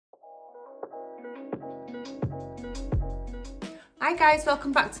Hi guys,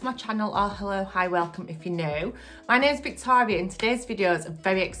 welcome back to my channel, or hello, hi, welcome if you're new. My name is Victoria and today's video is a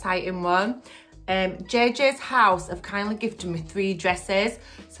very exciting one. JJsHOUSE have kindly gifted me 3 dresses.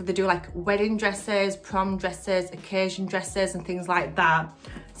 So they do like wedding dresses, prom dresses, occasion dresses and things like that.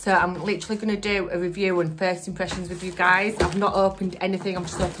 So I'm literally going to do a review and first impressions with you guys. I've not opened anything, I'm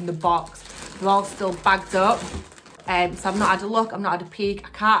just opening the box. They're all still bagged up. So I've not had a look, I've not had a peek.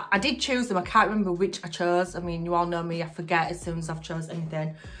 I did choose them, I can't remember which I chose. I mean, you all know me, I forget as soon as I've chose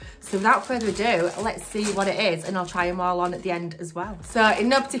anything. So without further ado, let's see what it is and I'll try them all on at the end as well. So in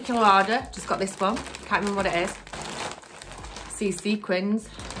no particular order, just got this one. Can't remember what it is. See sequins,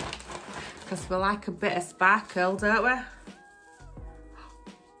 because we like a bit of sparkle, don't we?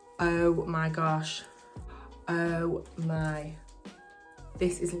 Oh my gosh. Oh my.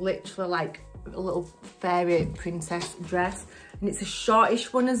 This is literally like a little fairy princess dress, and it's a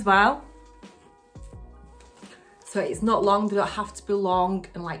shortish one as well, so it's not long. They don't have to be long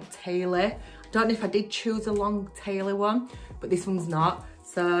and like tailor. I don't know if I did choose a long tailor one, but this one's not.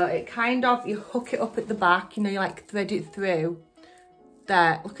 So it kind of, you hook it up at the back, you know, you like thread it through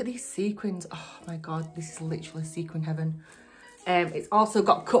there. Look at these sequins. Oh my god, this is literally sequin heaven. It's also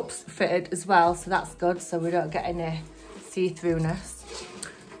got cups fitted as well, so that's good, so we don't get any see-throughness.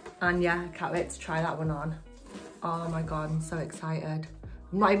 And yeah, I can't wait to try that one on. Oh my god, I'm so excited.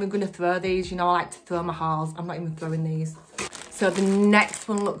 I'm not even going to throw these. You know, I like to throw my hauls. I'm not even throwing these. So the next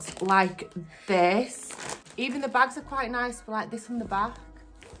one looks like this. Even the bags are quite nice, but like this on the back.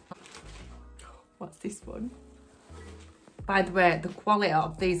 What's this one? By the way, the quality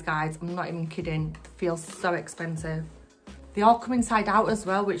of these guys, I'm not even kidding, feels so expensive. They all come inside out as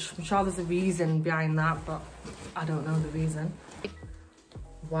well, which I'm sure there's a reason behind that, but I don't know the reason.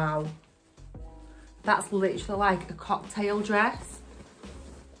 Wow, that's literally like a cocktail dress.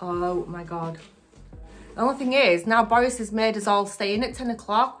 Oh my god. The only thing is, now Boris has made us all stay in at 10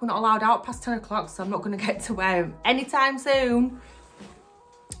 o'clock. We're not allowed out past 10 o'clock, so I'm not going to get to wear them anytime soon.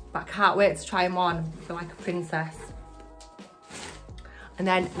 But I can't wait to try them on. I feel like a princess. And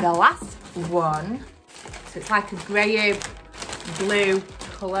then the last one, so it's like a grey blue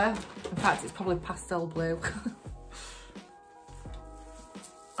colour. In fact, it's probably pastel blue.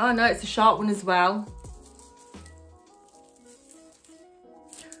 Oh no, it's a short one as well.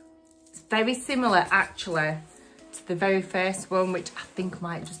 It's very similar actually to the very first one, which I think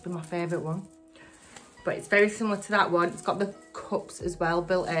might just be my favourite one. But it's very similar to that one. It's got the cups as well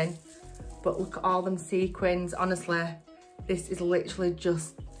built in. But look at all them sequins. Honestly, this is literally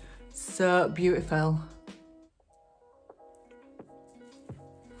just so beautiful.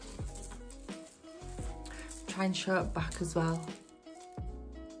 Try and show it back as well.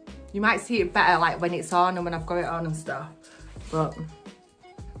 You might see it better like when it's on and when I've got it on and stuff, but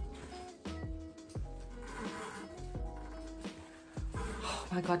oh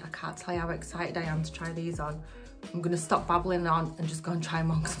my god, I can't tell you how excited I am to try these on. I'm gonna stop babbling on and just go and try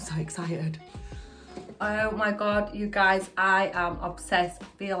them on because I'm so excited. Oh my god, you guys, I am obsessed. I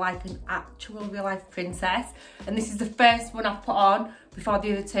feel like an actual real life princess, and this is the first one I've put on before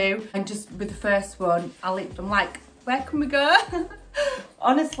the other two, and just with the first one I'm like, where can we go?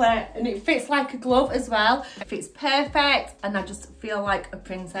 Honestly, and it fits like a glove as well. It fits perfect and I just feel like a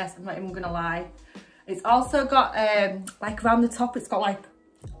princess, I'm not even gonna lie. It's also got like around the top, it's got like,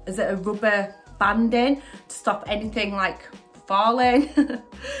 is it a rubber banding to stop anything like falling.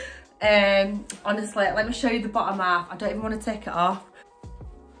 Honestly, let me show you the bottom half. I don't even want to take it off.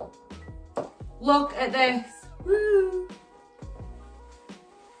 Look at this. Woo.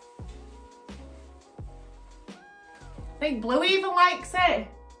 Big Blue even likes it.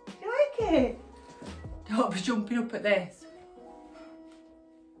 Do you like it? Don't be jumping up at this.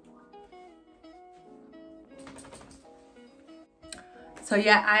 So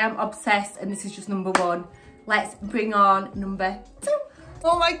yeah, I am obsessed and this is just number 1. Let's bring on number 2.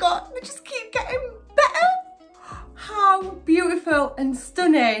 Oh my god, they just keep getting better. How beautiful and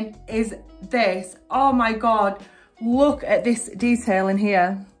stunning is this? Oh my god, look at this detail in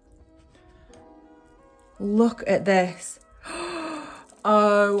here. Look at this.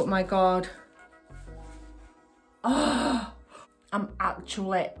 Oh my god. Oh, I'm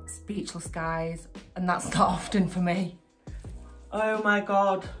actually speechless, guys. And that's not often for me. Oh my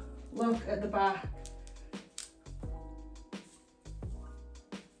god. Look at the back.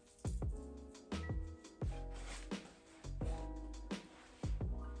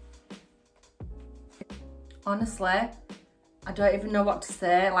 Honestly, I don't even know what to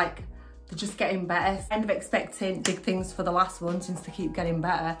say. Like, they're just getting better. Kind of expecting big things for the last one since they keep getting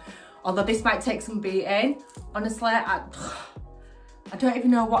better. Although this might take some beating. Honestly, I don't even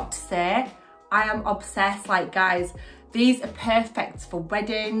know what to say. I am obsessed. Like, guys, These are perfect for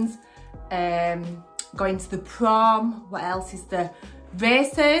weddings, going to the prom. What else is there?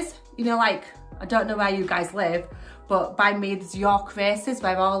 Races, you know, like, I don't know where you guys live, but by me there's York races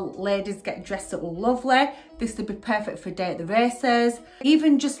where all ladies get dressed up lovely. This would be perfect for a day at the races.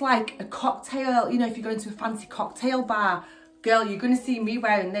 Even just like a cocktail, you know, if you're going to a fancy cocktail bar, girl, you're going to see me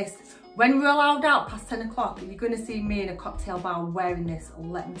wearing this. When we're allowed out past 10 o'clock, you're going to see me in a cocktail bar wearing this,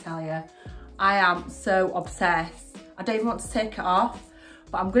 let me tell you. I am so obsessed. I don't even want to take it off,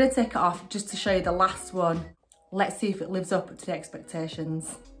 but I'm going to take it off just to show you the last one. Let's see if it lives up to the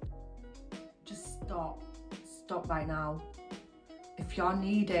expectations. Just stop right now. If you're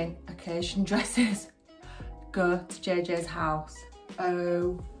needing occasion dresses, go to JJ's house.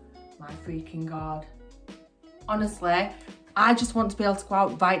 Oh my freaking God. Honestly, I just want to be able to go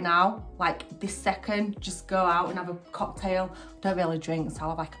out right now, like this second, just go out and have a cocktail. I don't really drink, so I'll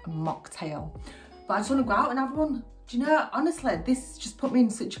have like a mocktail. But I just want to go out and have one. Do you know, honestly, this just put me in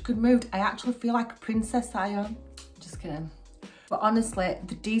such a good mood. I actually feel like a princess, I am. Just kidding. But honestly,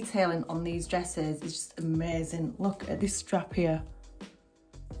 the detailing on these dresses is just amazing. Look at this strap here.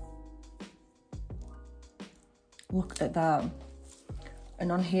 Look at that.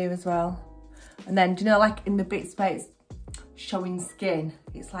 And on here as well. And then, do you know, like in the bits where it's showing skin,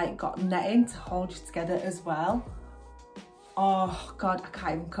 it's like got netting to hold you together as well. Oh God, I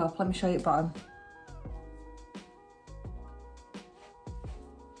can't even cope. Let me show you the bottom.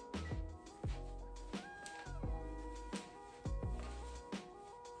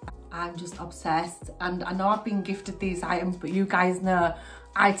 I'm just obsessed, and I know I've been gifted these items, but you guys know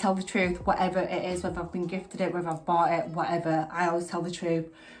I tell the truth, whatever it is, whether I've been gifted it, whether I've bought it, whatever, I always tell the truth.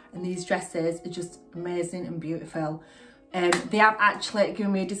 And these dresses are just amazing and beautiful. They have actually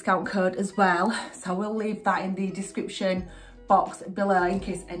given me a discount code as well, so I will leave that in the description box below in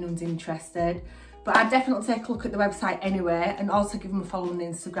case anyone's interested. But I'd definitely take a look at the website anyway, and also give them a follow on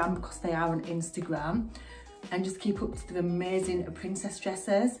Instagram because they are on Instagram, and just keep up to the amazing princess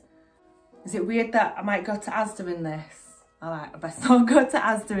dresses. Is it weird that I might go to Asda in this? Alright, I best not go to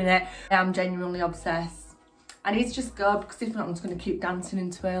Asda in it. I am genuinely obsessed. I need to just go, because if not, I'm just going to keep dancing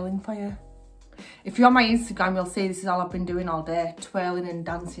and twirling for you. If you're on my Instagram, you'll see this is all I've been doing all day, twirling and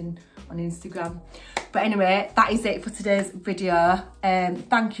dancing on Instagram. But anyway, that is it for today's video.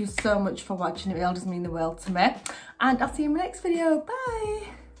 Thank you so much for watching. It really does mean the world to me. And I'll see you in my next video.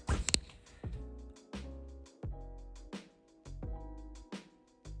 Bye!